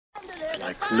It's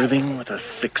like living with a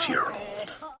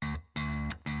 6-year-old.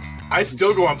 I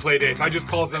still go on play dates. I just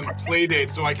call them play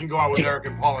dates so I can go out with Eric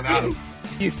and Paul and Adam.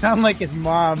 You sound like his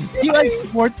mom. He likes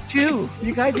sport too.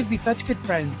 You guys would be such good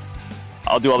friends.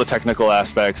 I'll do all the technical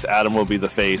aspects. Adam will be the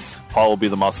face. Paul will be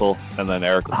the muscle, and then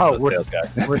Eric will be the sales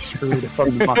guy. We're screwed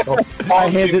from the muscle. Paul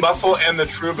will be muscle and the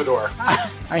troubadour.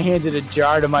 I handed a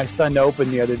jar to my son to open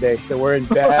the other day, so we're in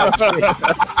bad shape.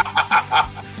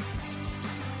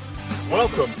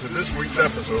 Welcome to this week's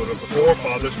episode of the Four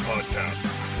Fathers Podcast,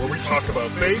 where we talk about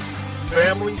faith,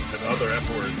 family, and other F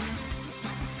words.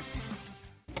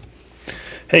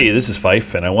 Hey, this is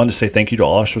Fife, and I want to say thank you to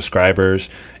all our subscribers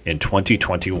in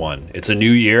 2021. It's a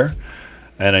new year,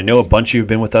 and I know a bunch of you have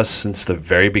been with us since the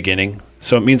very beginning,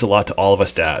 so it means a lot to all of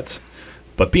us dads.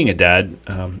 But being a dad,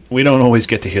 we don't always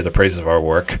get to hear the praises of our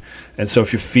work, and so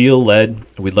if you feel led,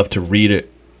 we'd love to read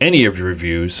any of your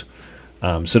reviews.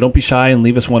 So don't be shy and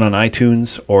leave us one on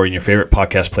iTunes or in your favorite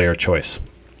podcast player of choice.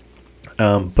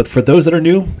 But for those that are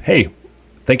new, hey,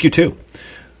 thank you too,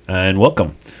 and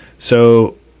welcome.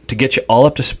 So to get you all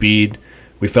up to speed,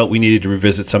 we felt we needed to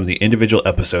revisit some of the individual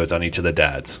episodes on each of the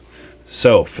dads.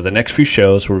 So for the next few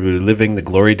shows, we'll be reliving the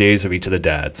glory days of each of the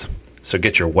dads. So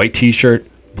get your white t-shirt,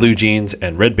 blue jeans,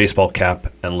 and red baseball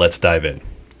cap, and let's dive in.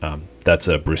 That's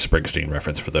a Bruce Springsteen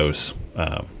reference for those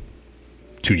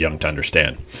too young to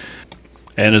understand.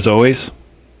 And as always,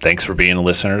 thanks for being a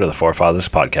listener to the Four Fathers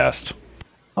Podcast.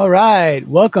 All right.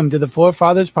 Welcome to the Four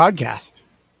Fathers Podcast.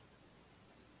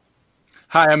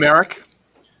 Hi, I'm Eric.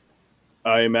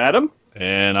 I'm Adam.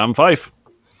 And I'm Fife.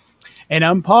 And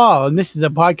I'm Paul, and this is a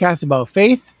podcast about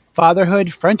faith,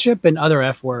 fatherhood, friendship, and other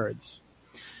F words.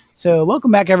 So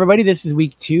welcome back, everybody. This is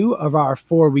week 2 of our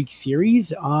 4-week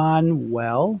series on,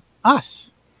 well,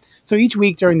 us. So each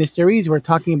week during this series, we're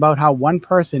talking about how one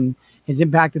person has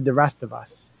impacted the rest of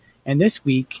us. And this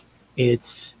week,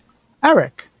 it's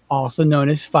Eric, also known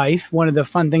as Fife. One of the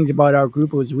fun things about our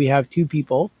group was we have 2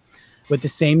 people with the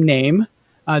same name,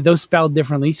 though spelled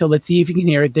differently. So let's see if you can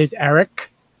hear it. There's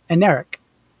Eric and Eric.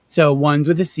 So one's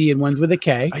with a C and one's with a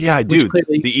K. Yeah, I do.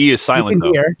 The E is silent,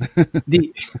 though.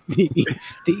 the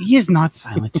E is not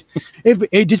silent.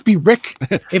 It'd just be Rick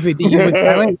if the E was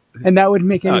silent, and that would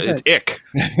make any sense. It's ick.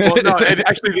 Well, no,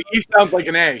 actually, the E sounds like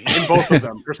an A in both of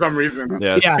them for some reason.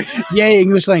 Yes. Yeah, yay,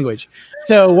 English language.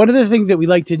 So one of the things that we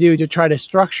like to do to try to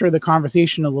structure the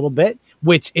conversation a little bit,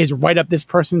 which is right up this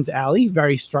person's alley,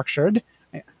 very structured.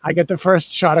 I get the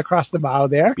first shot across the bow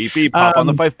there. Beep, beep, pop on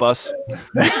the Fife bus.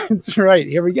 That's right.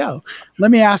 Here we go.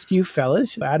 Let me ask you,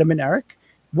 fellas, Adam and Eric,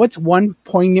 what's one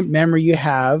poignant memory you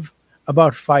have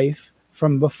about Fife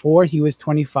from before he was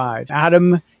 25?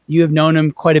 Adam, you have known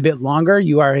him quite a bit longer.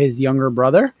 You are his younger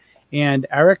brother. And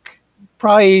Eric,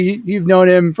 probably you've known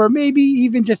him for maybe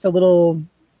even just a little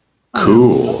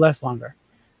less longer.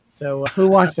 So who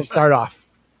wants to start off?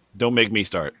 Don't make me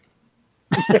start.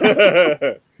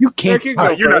 You can't. You're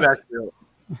not actually.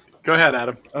 Go ahead,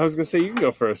 Adam. I was going to say, you can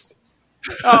go first.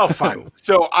 Oh, fine.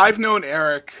 So I've known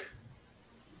Eric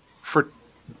for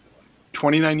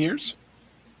 29 years.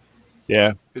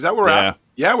 Yeah. Is that where we're at?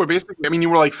 Yeah, we're basically, I mean, you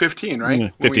were like 15,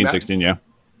 right? 15, 16, yeah.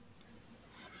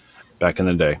 Back in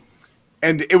the day.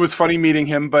 And it was funny meeting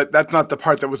him, but that's not the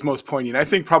part that was most poignant. I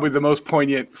think probably the most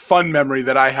poignant, fun memory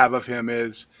that I have of him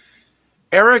is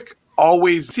Eric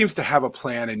always seems to have a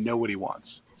plan and know what he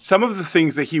wants. Some of the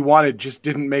things that he wanted just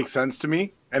didn't make sense to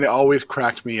me, and it always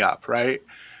cracked me up, right?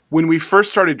 When we first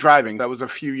started driving, that was a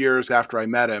few years after I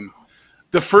met him,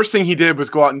 the first thing he did was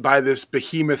go out and buy this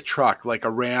behemoth truck, like a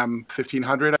Ram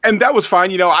 1500. And that was fine.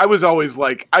 You know, I was always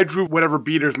like, I drew whatever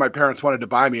beaters my parents wanted to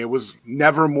buy me. It was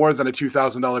never more than a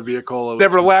 $2,000 vehicle. It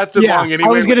never lasted long anyway.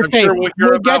 I was going to say,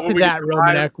 we'll get to that,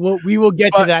 Romanek. We will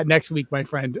get to that next week, my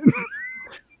friend.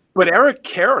 But Eric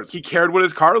cared. He cared what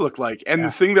his car looked like. And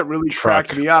the thing that really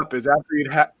cracked me up is after he'd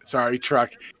had... Sorry,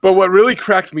 truck. But what really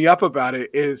cracked me up about it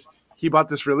is he bought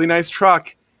this really nice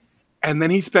truck, and then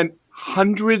he spent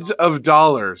hundreds of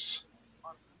dollars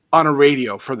on a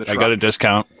radio for the truck. I got a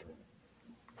discount.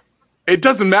 It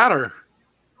doesn't matter.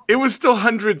 It was still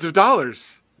hundreds of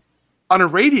dollars on a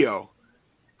radio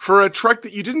for a truck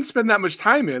that you didn't spend that much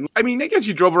time in. I mean, I guess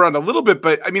you drove around a little bit,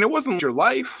 but I mean, it wasn't your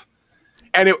life.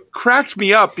 And it cracked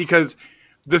me up because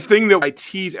the thing that I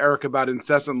tease Eric about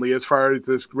incessantly as far as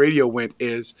this radio went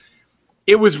is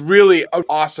it was really an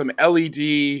awesome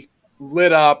LED,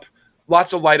 lit up,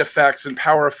 lots of light effects and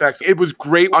power effects. It was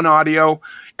great on audio,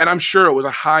 and I'm sure it was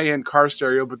a high-end car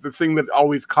stereo, but the thing that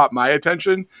always caught my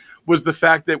attention was the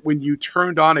fact that when you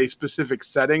turned on a specific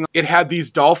setting, it had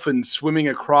these dolphins swimming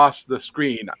across the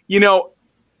screen. You know,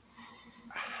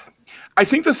 I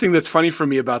think the thing that's funny for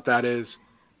me about that is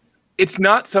It's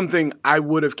not something I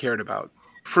would have cared about.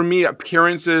 For me,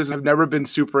 appearances have never been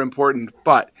super important,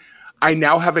 but I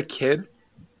now have a kid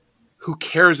who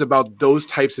cares about those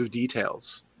types of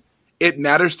details. It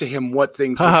matters to him what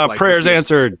things look like. Prayers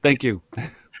answered. Thank you.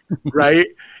 Right?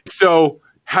 So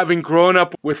having grown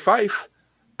up with Fife,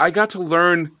 I got to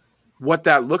learn what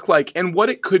that looked like and what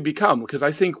it could become. Because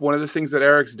I think one of the things that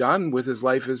Eric's done with his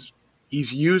life is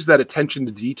he's used that attention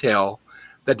to detail,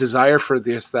 that desire for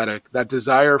the aesthetic, that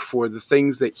desire for the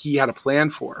things that he had a plan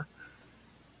for,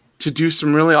 to do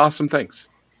some really awesome things.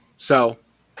 So,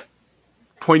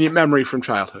 poignant memory from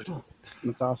childhood.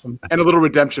 That's awesome. And a little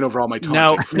redemption over all my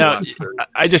taunting. Now,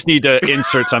 I just need to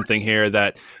insert something here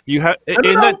that you have.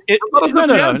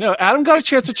 No. Adam got a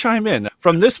chance to chime in.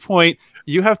 From this point,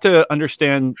 you have to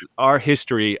understand our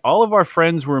history. All of our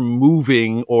friends were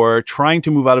moving or trying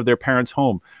to move out of their parents'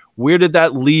 home. Where did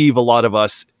that leave a lot of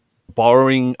us?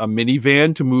 Borrowing a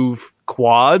minivan to move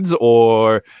quads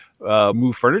or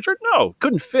move furniture? No,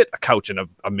 couldn't fit a couch in a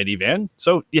minivan.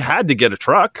 So you had to get a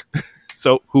truck.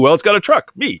 So who else got a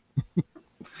truck? Me.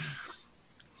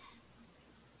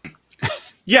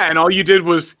 Yeah, and all you did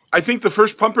was, I think the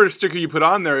first bumper sticker you put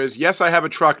on there is, yes, I have a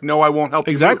truck. No, I won't help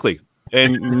you. Exactly.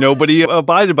 And nobody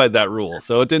abided by that rule,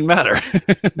 so it didn't matter.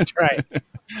 That's right.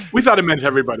 We thought it meant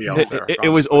everybody else.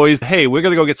 It was always, hey, we're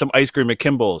going to go get some ice cream at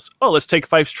Kimball's. Oh, let's take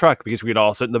Fife's truck because we could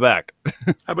all sit in the back.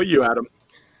 How about you, Adam?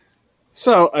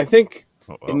 So I think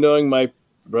in knowing my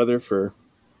brother for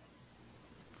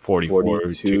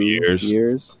 42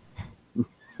 years.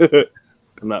 I'm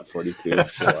not 42,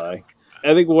 July.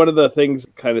 I think one of the things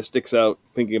that kind of sticks out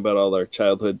thinking about all our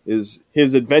childhood is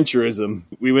his adventurism.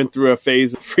 We went through a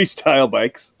phase of freestyle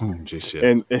bikes in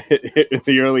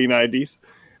the early 90s.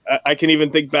 I can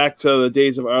even think back to the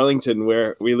days of Arlington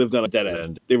where we lived on a dead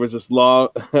end. There was this long...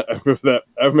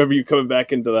 I remember you coming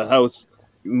back into the house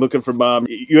looking for Mom.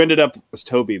 You ended up... It was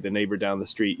Toby, the neighbor down the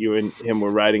street. You and him were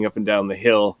riding up and down the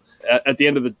hill. At the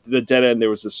end of the dead end,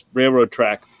 there was this railroad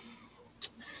track.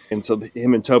 And so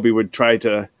him and Toby would try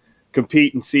to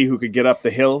compete and see who could get up the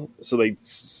hill. So they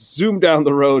zoomed down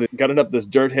the road and got it up this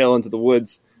dirt hill into the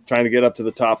woods, trying to get up to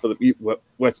the top of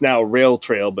what's now a rail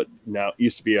trail, but now it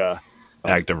used to be a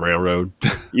active railroad.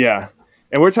 Yeah.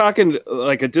 And we're talking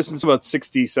like a distance of about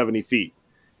 60, 70 feet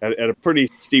at a pretty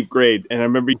steep grade. And I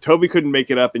remember Toby couldn't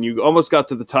make it up and you almost got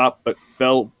to the top, but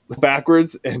fell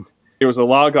backwards. And there was a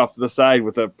log off to the side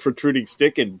with a protruding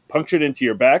stick and punctured into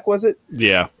your back, was it?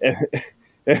 Yeah.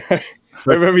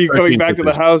 I remember you coming back to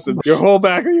the house and your whole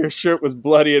back of your shirt was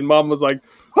bloody and Mom was like,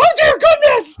 oh, dear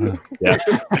goodness! Yeah.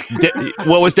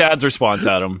 What was Dad's response,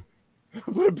 Adam?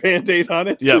 Put a Band-Aid on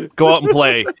it? Yeah, go out and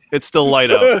play. It's still light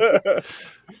out.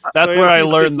 That's where I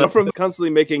learned from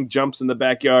constantly making jumps in the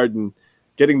backyard and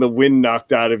getting the wind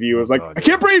knocked out of you. It was like, I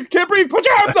can't breathe, put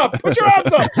your hands up, put your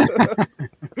hands up.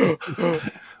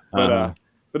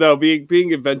 But no,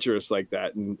 being adventurous like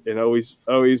that and always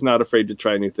not afraid to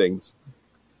try new things.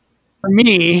 For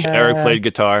me, Eric played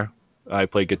guitar. I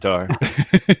played guitar.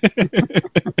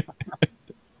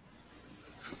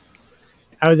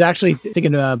 I was actually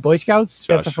thinking Boy Scouts. Gosh.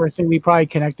 That's the first thing we probably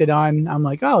connected on. I'm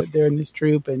like, oh, they're in this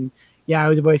troop. And yeah, I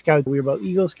was a Boy Scout. We were about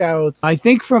Eagle Scouts. I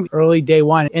think from early day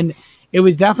one. And it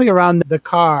was definitely around the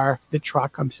truck.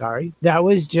 That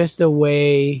was just a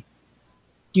way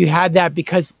you had that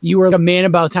because you were a man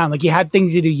about town. Like you had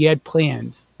things to do. You had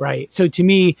plans, right? So to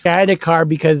me, I had a car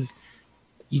because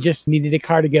you just needed a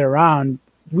car to get around.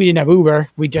 We didn't have Uber.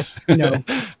 We just,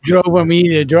 drove when we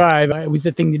needed to drive. It was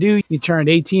the thing to do. You turned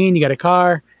 18, you got a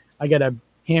car. I got a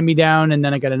hand-me-down, and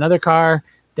then I got another car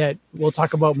that we'll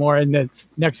talk about more in the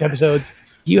next episodes.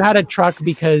 You had a truck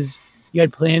because you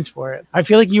had plans for it. I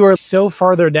feel like you were so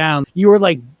farther down. You were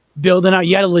like building out.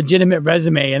 You had a legitimate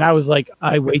resume, and I was like,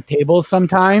 I wait tables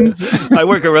sometimes. I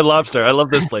work at Red Lobster. I love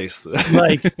this place.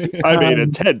 Like I made a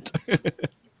tent.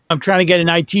 I'm trying to get an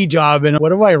IT job, and what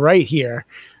do I write here?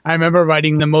 I remember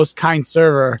writing the most kind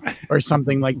server or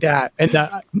something like that.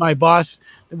 And my boss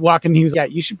walking, he was, yeah,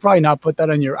 you should probably not put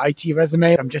that on your IT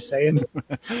resume. I'm just saying.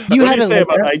 What do you say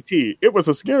about IT? It was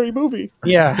a scary movie.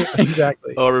 Yeah,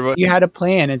 exactly. You had a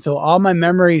plan. And so all my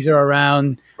memories are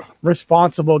around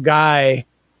responsible guy.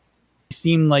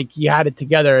 Seemed like you had it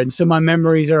together. And so my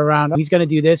memories are around, he's going to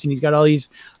do this, and he's got all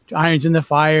these irons in the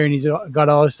fire, and he's got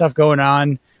all this stuff going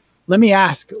on. Let me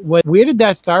ask, where did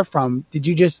that start from? Did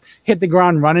you just hit the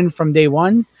ground running from day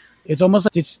one? It's almost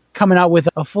like it's coming out with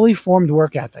a fully formed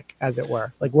work ethic, as it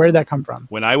were. Like, where did that come from?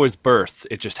 When I was birthed,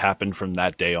 it just happened from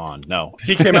that day on. No.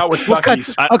 He came out with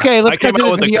Buc-ee's. I came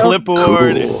out with a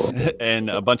clipboard and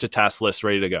a bunch of task lists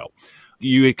ready to go.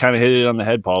 You kind of hit it on the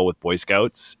head, Paul, with Boy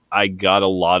Scouts. I got a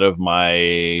lot of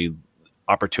my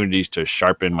opportunities to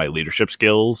sharpen my leadership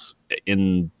skills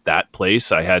in that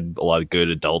place. I had a lot of good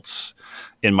adults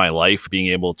in my life, being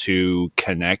able to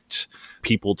connect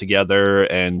people together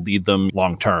and lead them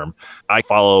long term. I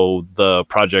follow the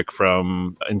project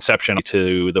from inception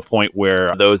to the point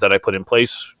where those that I put in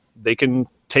place, they can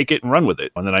take it and run with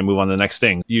it. And then I move on to the next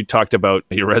thing. You talked about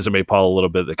your resume, Paul, a little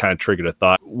bit that kind of triggered a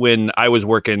thought. When I was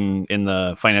working in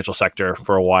the financial sector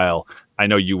for a while, I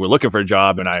know you were looking for a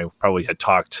job, and I probably had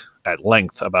talked at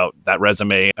length about that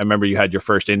resume. I remember you had your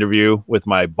first interview with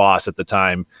my boss at the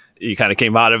time. You kind of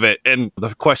came out of it, and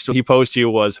the question he posed to you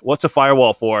was, "What's a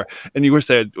firewall for?" And you were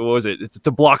said, "What was it? It's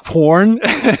to block porn."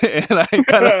 And I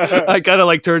kind of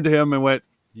like turned to him and went,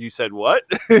 "You said what?"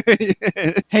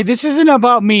 Hey, this isn't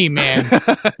about me, man.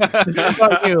 This is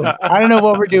about you. I don't know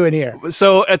what we're doing here.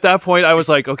 So at that point, I was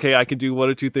like, okay, I could do one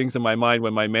or two things in my mind.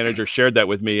 When my manager shared that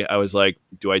with me, I was like,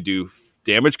 do I do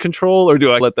damage control, or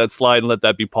do I let that slide and let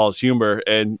that be Paul's humor?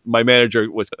 And my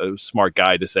manager was a smart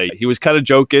guy to say he was kind of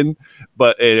joking,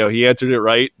 but he answered it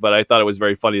right. But I thought it was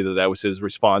very funny that was his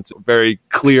response, very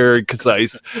clear and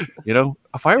concise.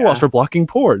 A firewall's for blocking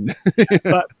porn.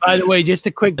 But by the way, just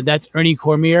a quick, that's Ernie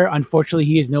Cormier. Unfortunately,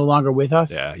 he is no longer with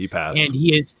us. Yeah, he passed. And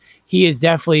he is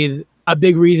definitely a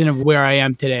big reason of where I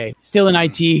am today. Still in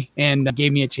IT, and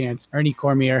gave me a chance. Ernie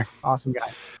Cormier, awesome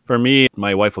guy. For me,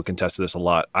 my wife will contest to this a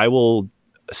lot. I will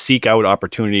seek out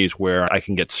opportunities where I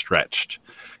can get stretched.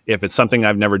 If it's something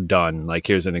I've never done, like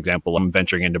here's an example, I'm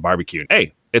venturing into barbecue.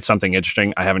 Hey, it's something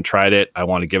interesting. I haven't tried it. I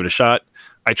want to give it a shot.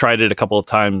 I tried it a couple of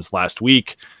times last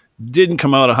week. Didn't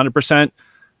come out 100%,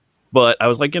 but I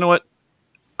was like, you know what?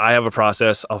 I have a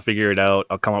process. I'll figure it out.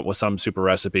 I'll come up with some super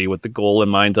recipe with the goal in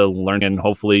mind to learn and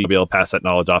hopefully be able to pass that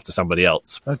knowledge off to somebody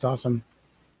else. That's awesome.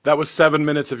 That was 7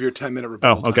 minutes of your 10-minute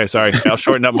rebuttal. Oh, okay. Sorry. I'll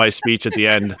shorten up my speech at the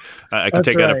end. I can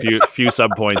take out a few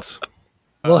sub points.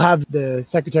 We'll have the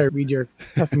secretary read your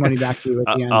testimony back to you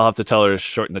at the end. I'll have to tell her to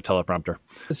shorten the teleprompter.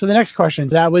 So the next question,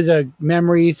 that was a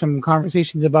memory, some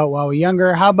conversations about while we were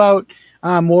younger. How about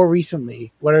more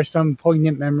recently? What are some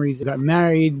poignant memories? You got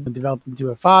married, developed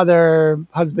into a father,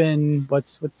 husband.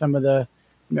 What's some of the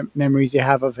memories you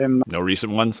have of him? No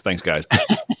recent ones? Thanks, guys.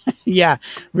 Yeah,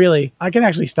 really. I can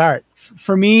actually start.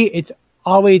 For me, it's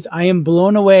always, I am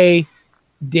blown away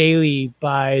daily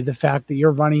by the fact that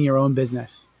you're running your own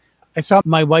business. I saw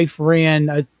my wife ran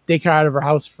a daycare out of her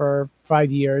house for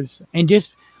 5 years, and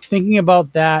just thinking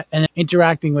about that and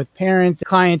interacting with parents,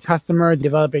 clients, customers,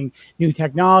 developing new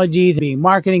technologies, being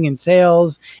marketing and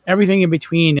sales, everything in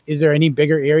between. Is there any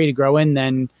bigger area to grow in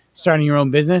than starting your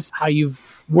own business? How you've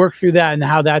worked through that and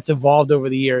how that's evolved over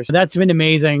the years. So that's been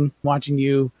amazing watching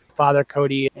you, Father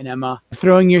Cody and Emma,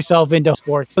 throwing yourself into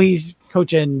sports. He's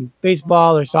coaching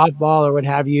baseball or softball or what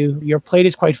have you. Your plate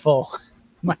is quite full,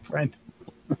 my friend.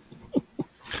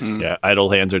 Yeah, idle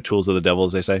hands are tools of the devil,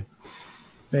 as they say.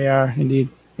 They are indeed.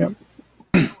 Yep.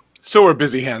 So are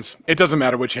busy hands. It doesn't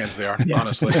matter which hands they are,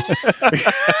 honestly.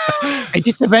 It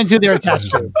just depends who they're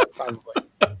attached to. Probably.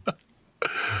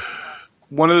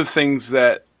 One of the things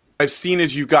that I've seen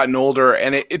as you've gotten older,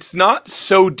 and it's not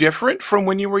so different from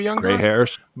when you were younger. Gray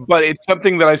hairs. But it's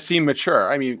something that I've seen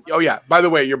mature. I mean, oh yeah, by the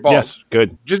way, you're bald. Yes,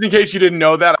 good. Just in case you didn't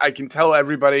know that, I can tell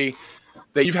everybody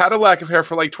that you've had a lack of hair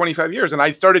for like 25 years. And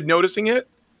I started noticing it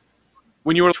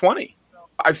when you were 20.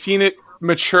 I've seen it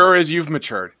mature as you've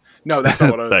matured. No, that's not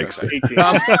what I was going to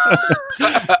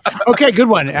say. Okay, good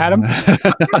one, Adam.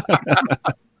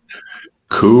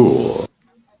 Cool.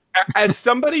 As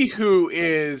somebody who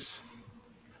is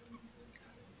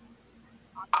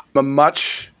a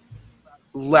much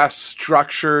less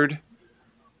structured,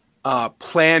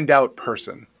 planned out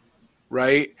person,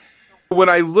 right? When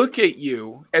I look at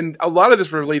you, and a lot of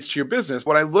this relates to your business,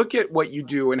 when I look at what you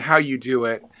do and how you do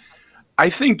it, I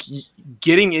think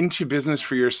getting into business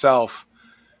for yourself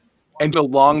and a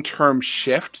long-term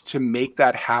shift to make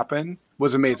that happen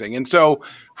was amazing. And so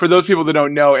for those people that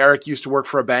don't know, Eric used to work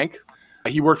for a bank.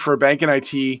 He worked for a bank in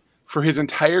IT for his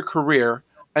entire career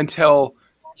until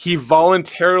he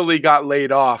voluntarily got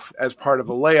laid off as part of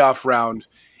a layoff round.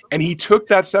 And he took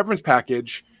that severance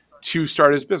package to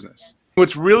start his business.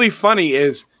 What's really funny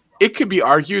is it could be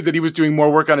argued that he was doing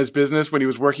more work on his business when he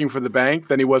was working for the bank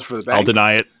than he was for the bank. I'll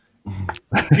deny it.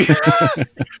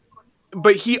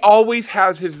 But he always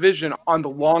has his vision on the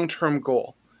long-term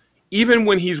goal, even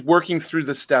when he's working through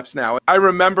the steps now. I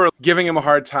remember giving him a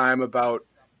hard time about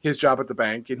his job at the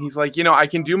bank, and he's like, I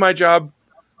can do my job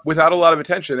without a lot of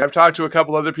attention. I've talked to a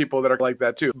couple other people that are like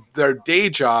that too. Their day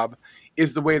job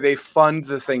is the way they fund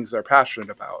the things they're passionate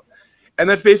about. And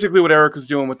that's basically what Eric was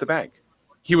doing with the bank.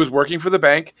 He was working for the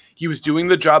bank. He was doing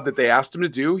the job that they asked him to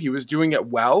do. He was doing it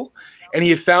well. And he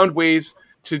had found ways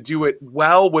to do it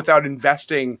well without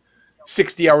investing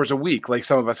 60 hours a week like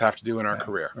some of us have to do in our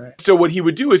career. Right. So what he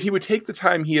would do is he would take the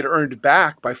time he had earned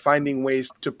back by finding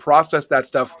ways to process that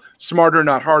stuff smarter,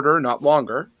 not harder, not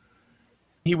longer.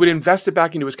 He would invest it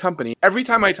back into his company. Every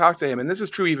time I talk to him, and this is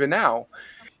true even now,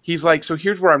 he's like, so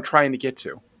here's where I'm trying to get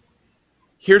to.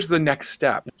 Here's the next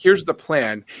step. Here's the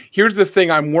plan. Here's the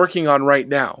thing I'm working on right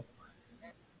now.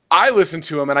 I listen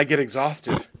to him and I get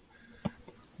exhausted.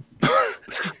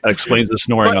 That explains the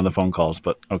snoring on the phone calls,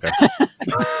 but okay.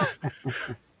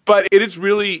 But it is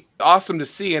really awesome to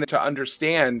see and to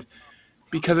understand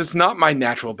because it's not my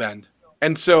natural bend.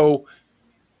 And so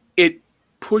it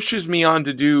pushes me on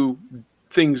to do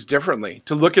things differently,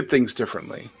 to look at things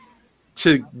differently,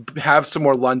 to have some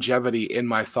more longevity in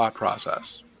my thought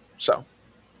process. So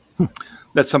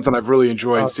that's something I've really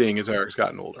enjoyed seeing as Eric's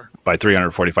gotten older. By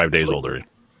 345 days older.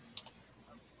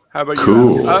 How about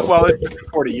you? Well, it's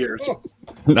 40 years.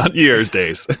 Not years,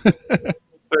 days.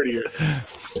 30 years.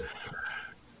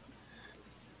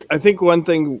 I think one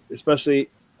thing, especially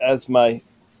as my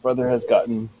brother has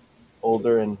gotten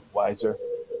older and wiser,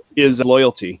 is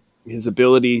loyalty. His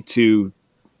ability to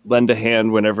lend a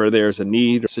hand whenever there's a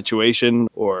need or situation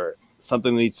or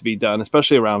something that needs to be done,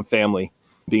 especially around family.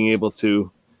 Being able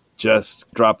to just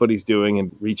drop what he's doing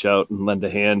and reach out and lend a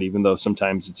hand, even though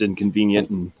sometimes it's inconvenient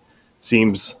and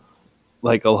seems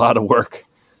like a lot of work.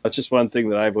 That's just one thing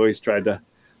that I've always tried to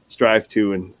strive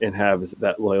to and have is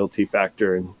that loyalty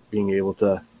factor and being able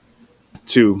to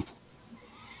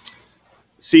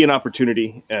see an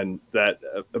opportunity and that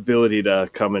ability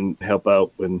to come and help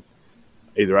out when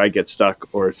either I get stuck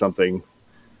or something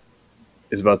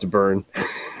is about to burn.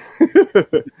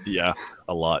 Yeah,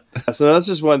 a lot. So that's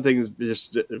just one thing that's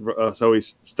it's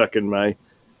always stuck in my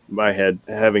head.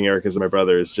 Having Eric as my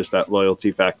brother is just that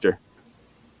loyalty factor.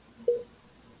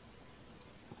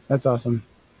 That's awesome.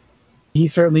 He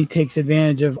certainly takes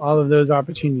advantage of all of those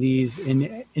opportunities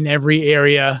in every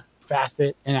area,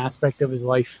 facet, and aspect of his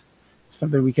life.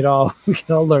 Something we could all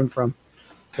learn from.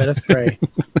 Let us pray.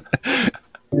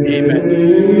 Amen.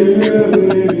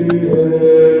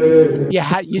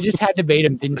 Yeah, you just had to bait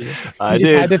him, didn't you? I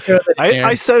did. Had to throw that in there.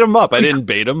 I set him up. I didn't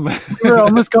bait him. We were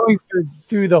almost going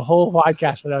through the whole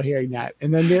podcast without hearing that,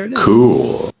 and then there it is.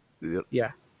 Cool.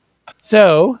 Yeah.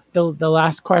 So the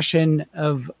last question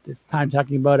of this time,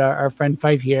 talking about our friend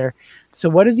Fife here. So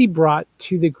what has he brought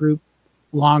to the group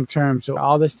long term? So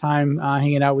all this time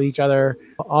hanging out with each other,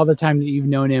 all the time that you've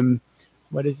known him,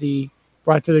 what has he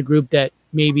brought to the group that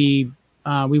maybe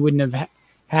we wouldn't have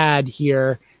had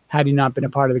here had he not been a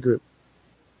part of the group?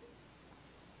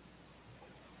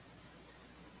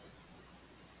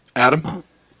 Adam?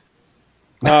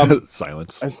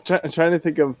 Silence. I was trying to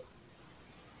think of...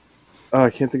 Oh, I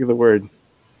can't think of the word.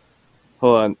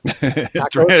 Hold on.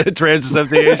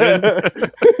 Transubstantiation.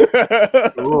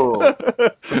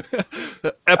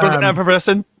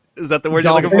 Effervescent. Is that the word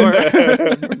you're looking for?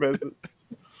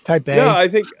 Type A. No, I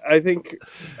think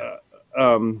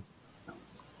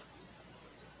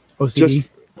OCD. just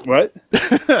what?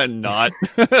 Not.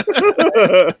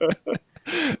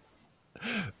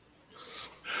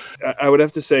 I would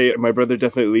have to say my brother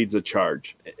definitely leads a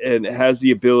charge and has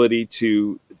the ability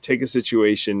to take a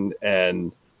situation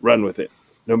and run with it,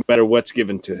 no matter what's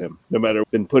given to him, no matter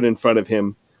what's been put in front of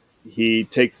him. He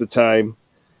takes the time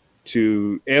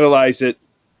to analyze it,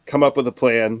 come up with a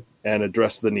plan, and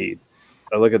address the need.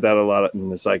 I look at that a lot,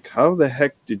 and it's like, how the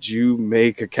heck did you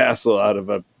make a castle out of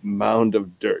a mound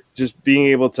of dirt? Just being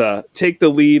able to take the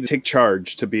lead, take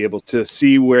charge, to be able to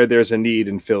see where there's a need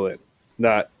and fill in,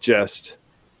 not just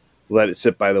let it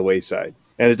sit by the wayside.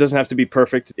 And it doesn't have to be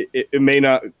perfect. It may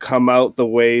not come out the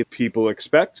way people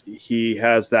expect. He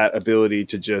has that ability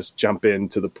to just jump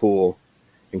into the pool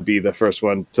and be the first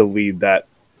one to lead that.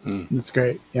 That's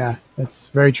great. Yeah, that's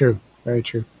very true. Very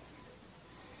true.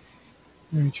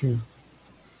 Very true.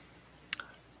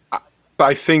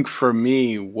 I think for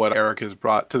me, what Eric has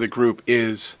brought to the group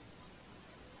is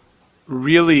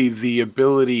really the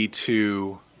ability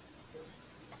to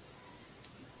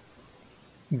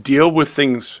deal with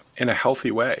things in a healthy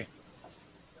way.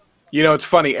 You know, it's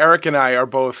funny. Eric and I are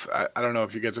both, I don't know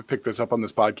if you guys have picked this up on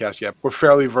this podcast yet. We're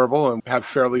fairly verbal and have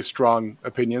fairly strong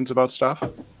opinions about stuff.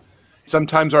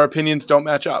 Sometimes our opinions don't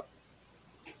match up,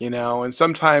 you know, and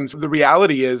sometimes the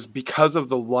reality is because of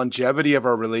the longevity of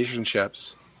our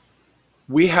relationships,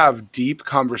 we have deep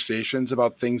conversations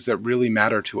about things that really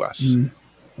matter to us.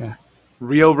 Yeah.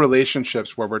 Real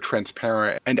relationships where we're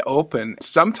transparent and open.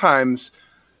 Sometimes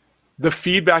the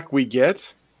feedback we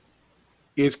get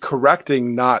is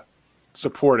correcting, not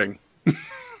supporting,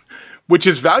 which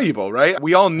is valuable, right?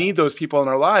 We all need those people in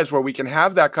our lives where we can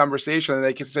have that conversation and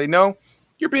they can say, no,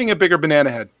 you're being a bigger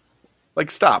banana head. Like,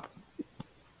 stop.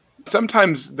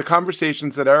 Sometimes the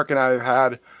conversations that Eric and I have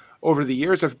had over the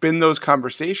years have been those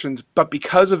conversations, but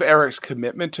because of Eric's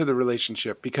commitment to the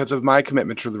relationship, because of my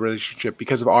commitment to the relationship,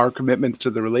 because of our commitments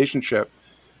to the relationship,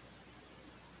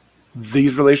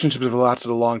 these relationships have lasted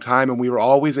a long time, and we were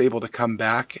always able to come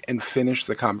back and finish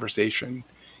the conversation.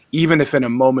 Even if in a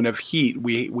moment of heat,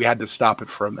 we had to stop it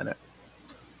for a minute.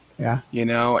 Yeah. You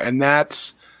know, and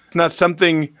that's not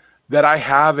something that I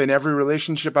have in every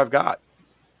relationship I've got.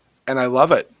 And I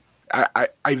love it.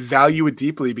 I value it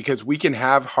deeply because we can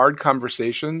have hard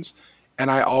conversations,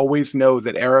 and I always know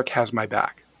that Eric has my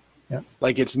back. Yeah.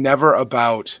 Like, it's never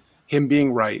about him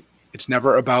being right. It's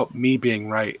never about me being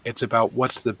right. It's about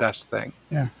what's the best thing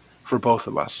for both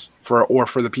of us, or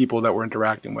for the people that we're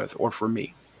interacting with, or for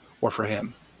me, or for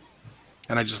him.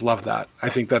 And I just love that. I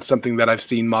think that's something that I've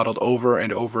seen modeled over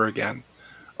and over again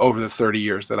over the 30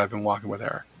 years that I've been walking with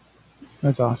Eric.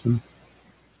 That's awesome.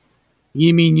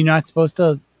 You mean you're not supposed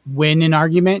to win an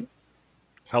argument?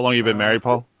 How long you been married,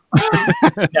 Paul?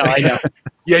 No, I know.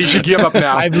 Yeah, you should give up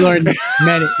now. I've learned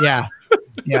many. Yeah.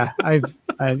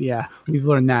 We've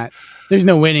learned that there's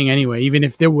no winning anyway. Even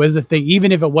if there was a thing,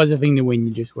 even if it was a thing to win,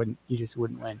 you just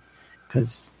wouldn't win.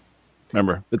 Because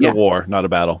remember, it's a war, not a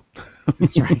battle.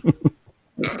 That's right.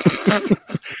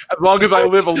 As long as I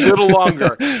live a little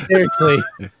longer. Seriously,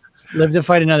 live to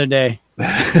fight another day.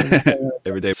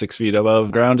 Every day 6 feet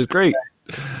above ground is great.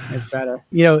 It's better.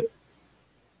 You know,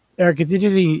 Eric, it's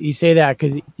interesting you say that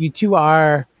because you two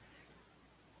are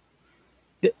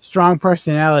strong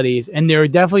personalities, and there were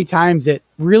definitely times that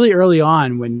really early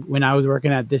on when I was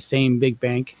working at this same big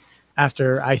bank,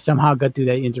 after I somehow got through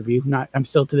that interview. I'm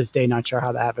still to this day not sure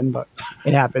how that happened, but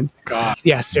it happened. God.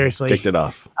 Yeah, seriously. Kicked it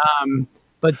off.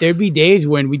 But there'd be days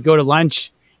when we'd go to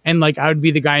lunch and like I would be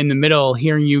the guy in the middle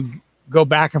hearing you go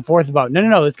back and forth about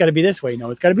no, it's got to be this way. No,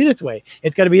 it's got to be this way.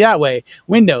 It's got to be that way.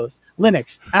 Windows,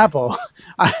 Linux, Apple,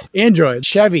 Android,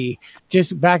 Chevy,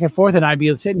 just back and forth. And I'd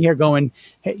be sitting here going,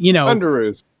 hey, you know.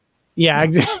 Underoos. Yeah,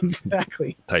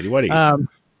 exactly. Tidy whities.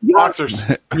 Boxers.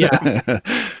 Yeah.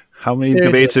 How many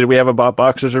debates did we have about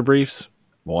boxers or briefs?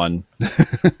 One.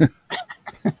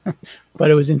 But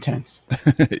it was intense.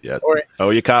 Yes.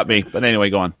 You caught me. But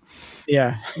anyway, go on.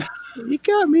 Yeah. You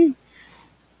got me.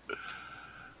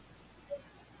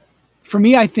 For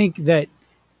me, I think that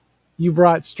you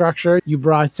brought structure. You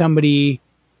brought somebody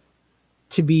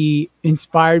to be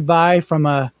inspired by from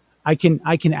I can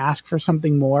ask for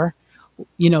something more.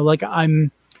 You know, like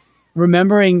I'm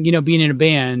remembering, you know, being in a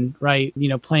band, right? You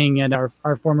know, playing at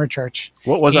our former church.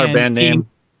 What was our band name?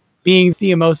 Being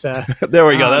Theomosa. There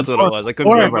we go. That's what it was. I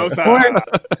couldn't remember.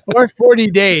 Or 40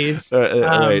 Days.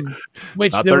 Right.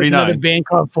 Which Not there 39. was another band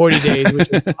called 40 Days, which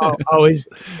is always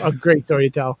a great story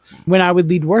to tell. When I would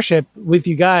lead worship with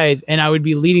you guys and I would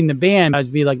be leading the band,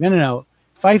 I'd be like, no.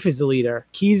 Fife is the leader.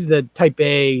 He's the type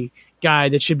A guy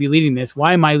that should be leading this.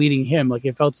 Why am I leading him? Like,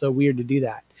 it felt so weird to do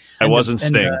that. I wasn't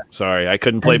Sting. Sorry. I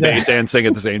couldn't play bass and sing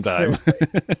at the same time.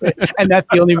 And that's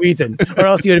the only reason. Or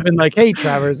else you would have been like, hey,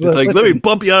 Travers. Let me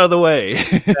bump you out of the way.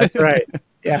 That's right.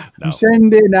 Yeah. No. I'm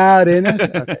sending out in us.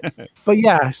 Okay. But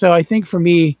yeah, so I think for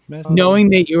me, knowing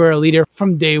that you were a leader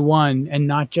from day one and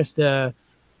not just a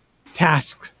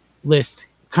task list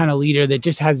kind of leader that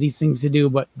just has these things to do,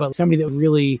 but somebody that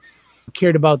really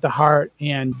cared about the heart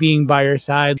and being by your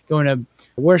side, going to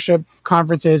worship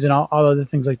conferences and all other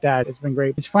things like that. It's been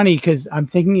great. It's funny because I'm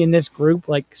thinking in this group,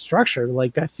 like structure,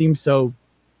 like that seems so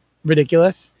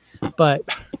ridiculous, but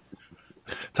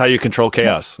it's how you control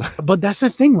chaos. But that's the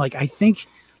thing. Like, I think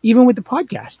even with the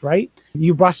podcast, right?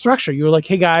 You brought structure. You were like,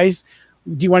 hey guys,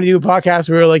 do you want to do a podcast?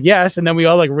 We were like, yes. And then we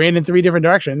all like ran in 3 different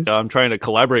directions. I'm trying to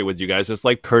collaborate with you guys. It's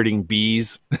like herding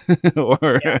bees or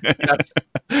trying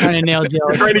to nail Jill.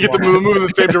 Trying to get them to move in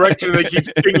the same direction and they keep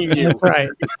stinging you.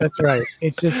 That's right.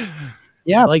 It's just,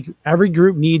 yeah, like every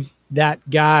group needs that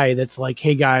guy that's like,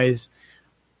 hey guys,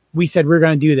 we said we're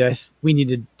going to do this. We need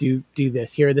to do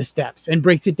this. Here are the steps, and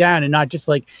breaks it down, and not just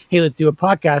like, hey, let's do a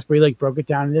podcast where you like broke it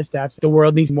down into steps. The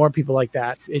world needs more people like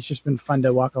that. It's just been fun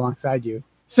to walk alongside you.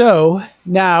 So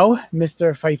now,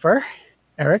 Mr. Pfeiffer,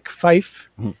 Eric Fife.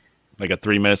 I got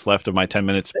 3 minutes left of my 10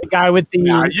 minutes. The guy with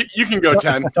the... you can go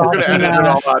 10. We're going to edit it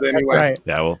all out anyway. Right.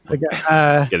 Yeah, we'll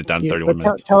get it done in 31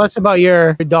 minutes. Tell us about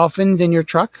your dolphins in your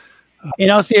truck. In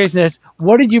all seriousness,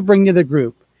 what did you bring to the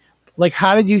group? Like,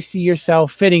 how did you see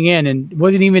yourself fitting in? And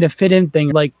wasn't even a fit-in thing.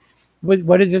 Like,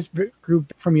 what is this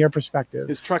group from your perspective?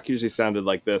 His truck usually sounded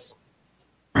like this.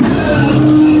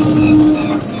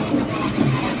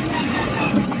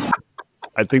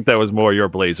 I think that was more your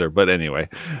blazer, but anyway,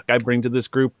 I bring to this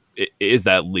group is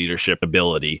that leadership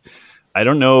ability. I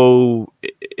don't know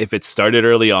if it started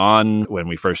early on when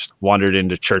we first wandered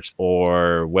into church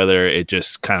or whether it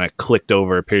just kind of clicked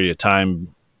over a period of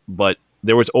time, but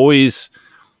there was always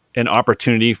an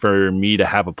opportunity for me to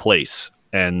have a place,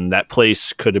 and that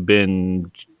place could have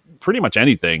been pretty much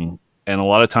anything. And a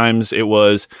lot of times it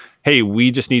was, hey,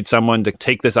 we just need someone to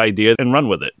take this idea and run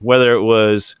with it, whether it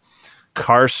was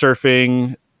car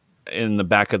surfing in the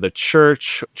back of the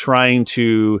church, trying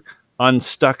to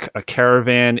unstuck a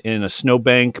caravan in a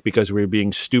snowbank because we were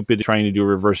being stupid trying to do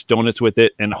reverse donuts with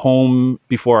it and home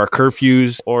before our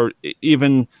curfews, or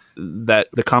even that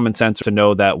the common sense to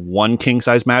know that one king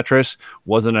size mattress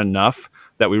wasn't enough,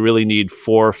 that we really need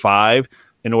 4 or 5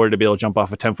 in order to be able to jump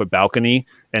off a 10-foot balcony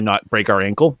and not break our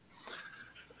ankle.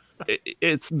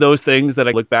 It's those things that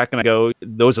I look back and I go,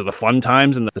 those are the fun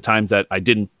times and the times that I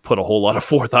didn't put a whole lot of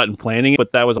forethought in planning,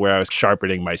 but that was where I was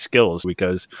sharpening my skills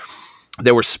because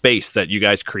there was space that you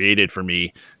guys created for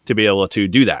me to be able to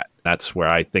do that. That's where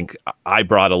I think I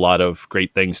brought a lot of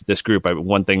great things to this group.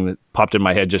 One thing that popped in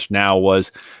my head just now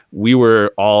was we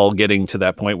were all getting to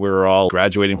that point. We were all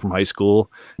graduating from high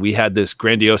school. We had this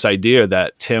grandiose idea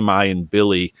that Tim, I, and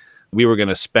Billy, we were going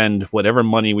to spend whatever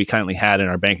money we currently had in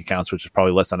our bank accounts, which is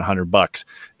probably less than $100,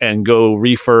 and go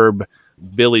refurb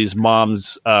Billy's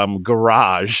mom's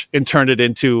garage and turned it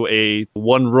into a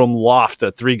 1-room loft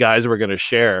that 3 guys were going to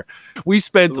share. We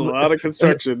spent a lot of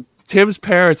construction. Tim's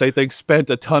parents, I think, spent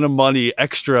a ton of money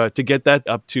extra to get that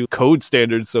up to code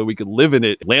standards so we could live in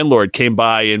it. Landlord came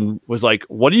by and was like,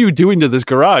 what are you doing to this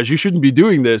garage? You shouldn't be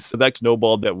doing this. So that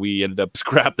snowballed that we ended up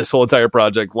scrapped this whole entire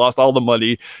project, lost all the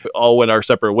money, all went our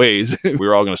separate ways. We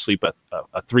were all going to sleep at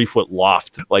a 3-foot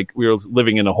loft. Like we were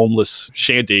living in a homeless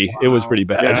shanty. Wow. It was pretty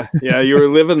bad. Yeah, you were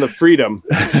living the freedom.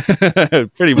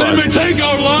 Pretty much. They may take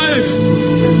our lives,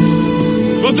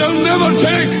 but they'll never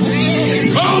take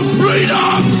our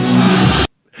freedom!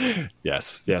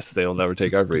 Yes, they'll never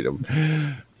take our freedom.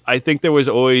 I think there was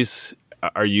always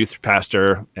our youth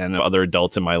pastor and other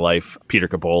adults in my life, Peter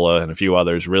Capola and a few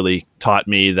others, really taught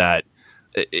me that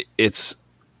it's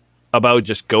about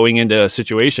just going into a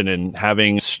situation and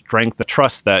having strength, the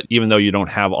trust that even though you don't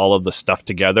have all of the stuff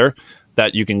together,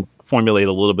 that you can formulate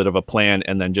a little bit of a plan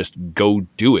and then just go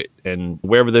do it. And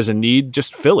wherever there's a need,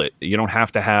 just fill it. You don't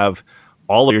have to have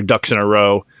all of your ducks in a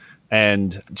row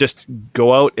and just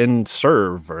go out and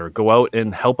serve or go out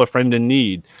and help a friend in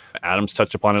need. Adam's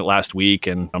touched upon it last week,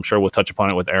 and I'm sure we'll touch upon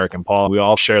it with Eric and Paul. We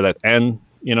all share that and,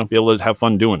 be able to have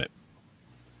fun doing it.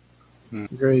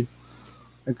 Agreed.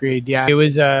 Yeah, it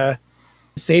was a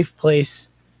safe place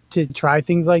to try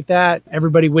things like that.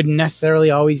 Everybody wouldn't necessarily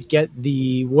always get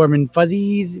the warm and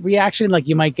fuzzies reaction. Like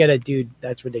you might get a dude,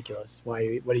 that's ridiculous. What are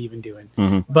you even doing?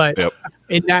 Mm-hmm. But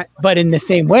in the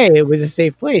same way, it was a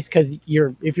safe place because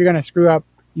if you're going to screw up,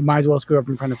 you might as well screw up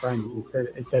in front of friends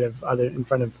instead of in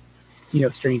front of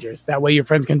strangers. That way your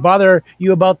friends can bother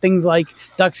you about things like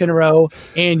ducks in a row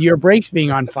and your brakes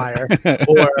being on fire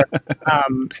or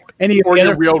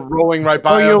your wheel rolling right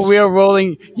by us. Your wheel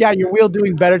rolling. Yeah, your wheel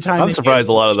doing better time. I'm surprised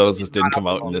a lot of those just didn't come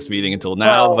out in this meeting until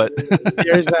now, but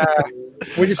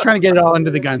we're just trying to get it all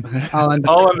under the gun.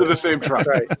 All under the same truck.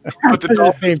 Right. But the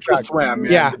dolphins still swam.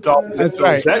 Yeah. The dolphins that's still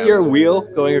right. Is that your wheel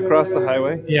going across the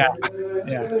highway? Yeah.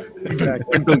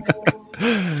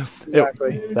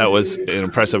 Exactly. That was an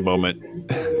impressive moment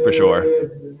for sure.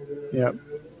 Yep.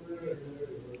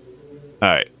 All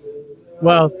right.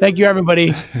 Well, thank you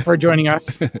everybody for joining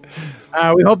us.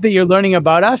 We hope that you're learning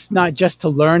about us, not just to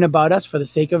learn about us for the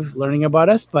sake of learning about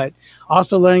us, but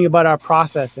also learning about our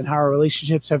process and how our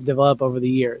relationships have developed over the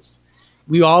years.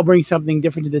 We all bring something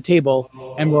different to the table,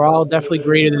 and we're all definitely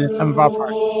greater than the sum of our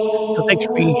parts. So thanks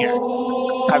for being here.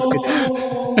 Have a good day.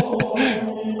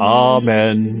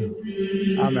 Amen.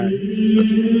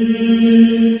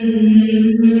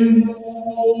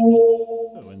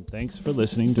 And thanks for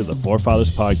listening to the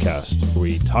Forefathers Podcast, where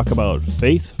we talk about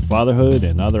faith, fatherhood,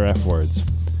 and other F words.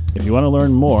 If you want to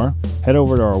learn more, head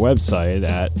over to our website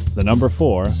at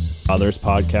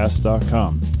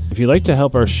 4fatherspodcast.com. If you'd like to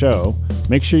help our show,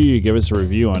 make sure you give us a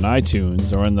review on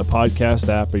iTunes or in the podcast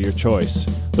app of your choice.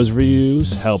 Those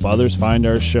reviews help others find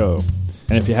our show.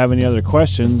 And if you have any other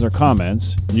questions or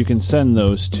comments, you can send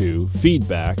those to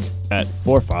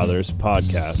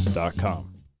feedback@forefatherspodcast.com.